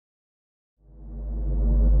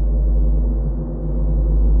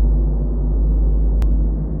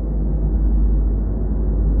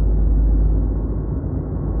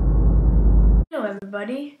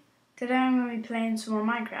everybody. Today I'm going to be playing some more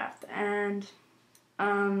Minecraft, and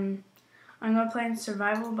I'm going to play in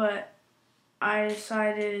survival, but I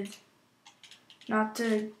decided not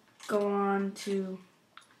to go on to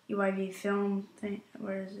UIV film thing.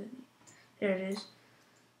 Where is it? There it is.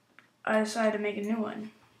 I decided to make a new one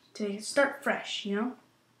to start fresh, you know?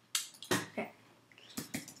 Okay.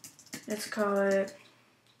 Let's call it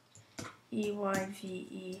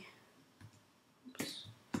EYVE. Oops.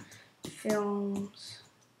 Films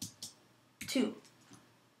 2.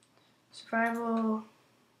 Survival,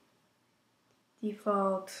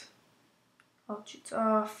 default, all shoots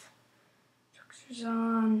off, structures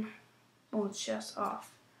on, bolt chest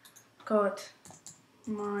off. Call it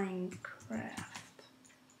Minecraft.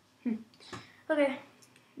 Okay,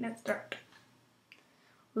 let's start.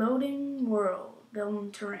 Loading world,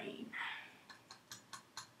 building terrain.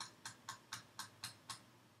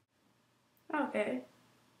 Okay,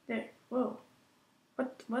 there. Whoa.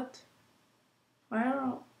 What? I don't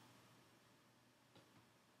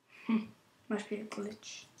know. Must be a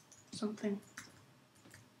glitch. Something.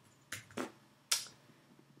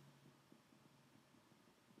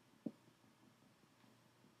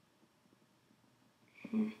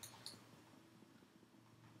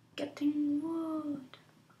 Getting wood.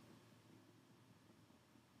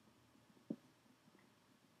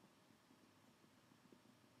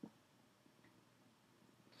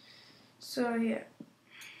 So yeah.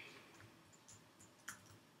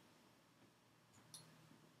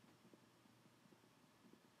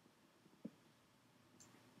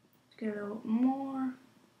 Let's get a little more.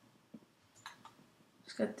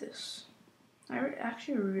 Let's get this. I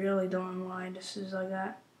actually really don't know why this is like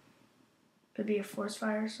that. Could be a forest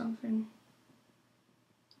fire or something.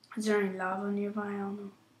 Is there any lava nearby? I don't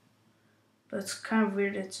know. But it's kind of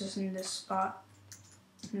weird it's just in this spot.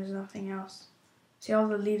 And there's nothing else. See, all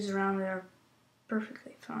the leaves around there are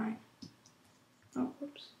perfectly fine. Oh,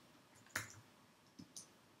 whoops.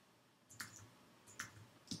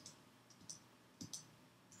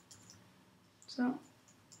 So,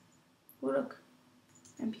 oh look.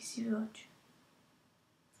 NPC village.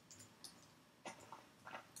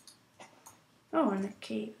 Oh, and a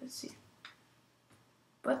cave. Let's see.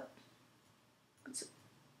 What's it?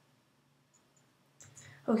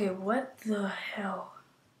 Okay, what the hell?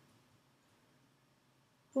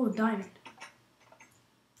 Oh, diamond.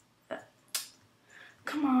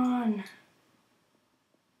 Come on. Oh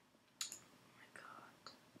my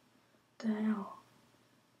god. What the hell?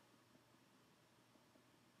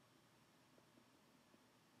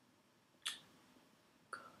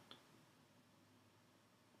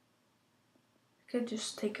 I could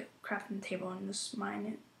just take a crafting table and just mine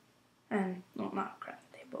it. And, well, not a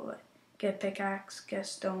crafting table, but get a pickaxe, get a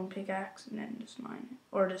stone pickaxe, and then just mine it.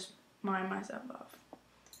 Or just mine myself off.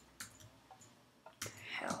 What the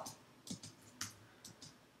hell?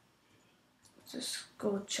 Let's just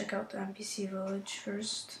go check out the NPC village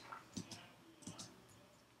first.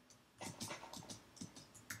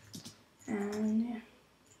 And, yeah.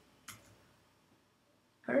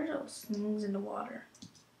 What are those things in the water?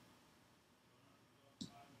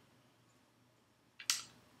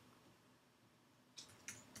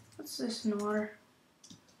 What's this in the water?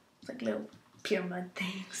 It's like little pyramid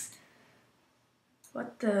things.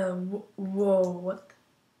 What the? Whoa, what?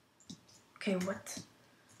 Okay, what?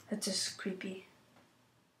 That's just creepy.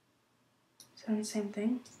 Is that the same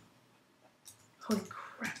thing? Holy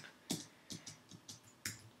crap.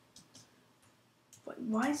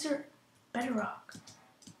 Why is there bedrock?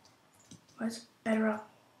 Why is bedrock?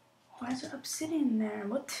 Why is there obsidian there?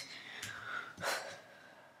 What?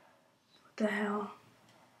 What the hell?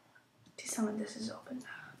 Please tell me this is open.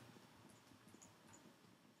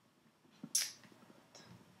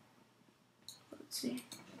 Let's see.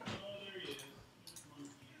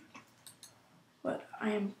 What? I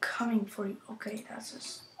am coming for you. Okay, that's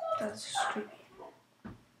just creepy.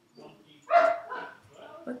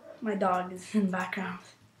 What? My dog is in the background.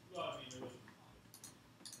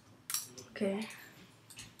 Okay.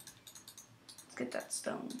 Let's get that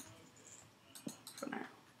stone for now.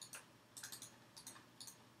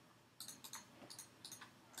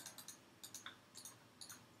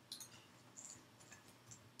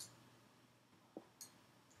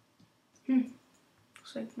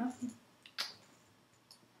 Looks like nothing.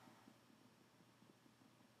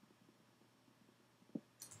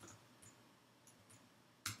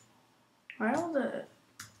 Why all the...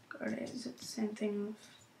 Is it the same thing with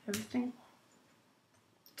everything?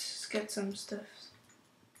 Let's just get some stuff.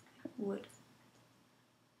 Wood.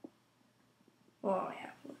 Oh, I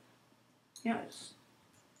have wood. Yes.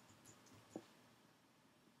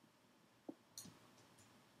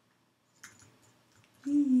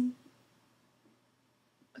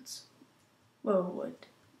 Whoa, what?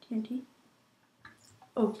 TNT?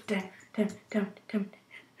 Oh, damn.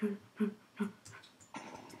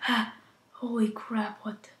 Ah, holy crap,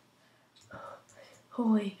 what the?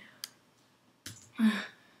 Holy. What's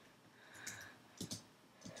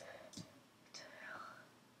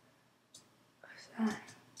that?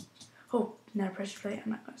 Oh, not a pressure plate.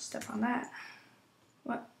 I'm not going to step on that.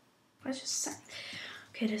 What? What's just that?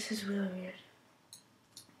 Okay, this is really weird.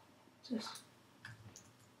 Just.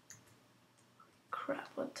 Crap,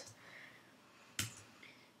 what?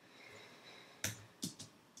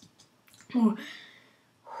 Oh.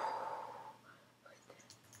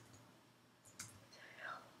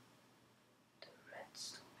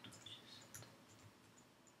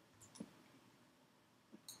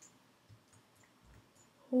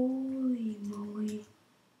 Holy moly.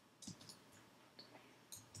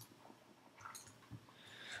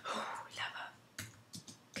 Oh, lava.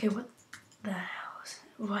 Okay, what the hell is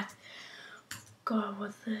it? What? God,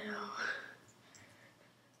 what the hell?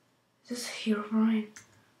 Is this Herobrine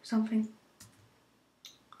or something?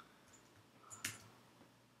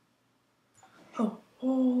 Oh.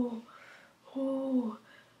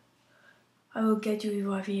 I will get you,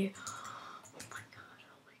 Evie. Oh my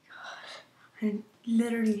god. I'm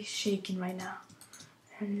literally shaking right now.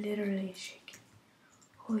 I'm literally shaking.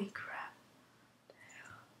 Holy crap.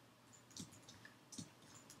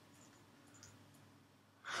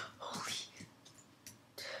 Holy.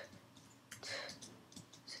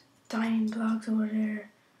 Diamond blocks over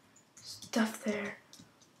there. Stuff there.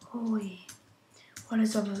 Holy. What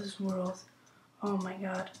is up with this world? Oh my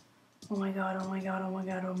god. Oh my god.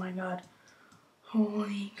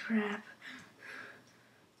 Holy crap.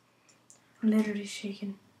 I'm literally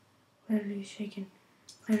shaking. Oh, you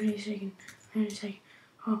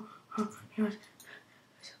know what?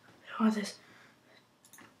 I want this.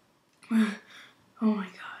 Oh my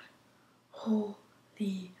god.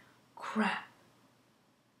 Holy crap.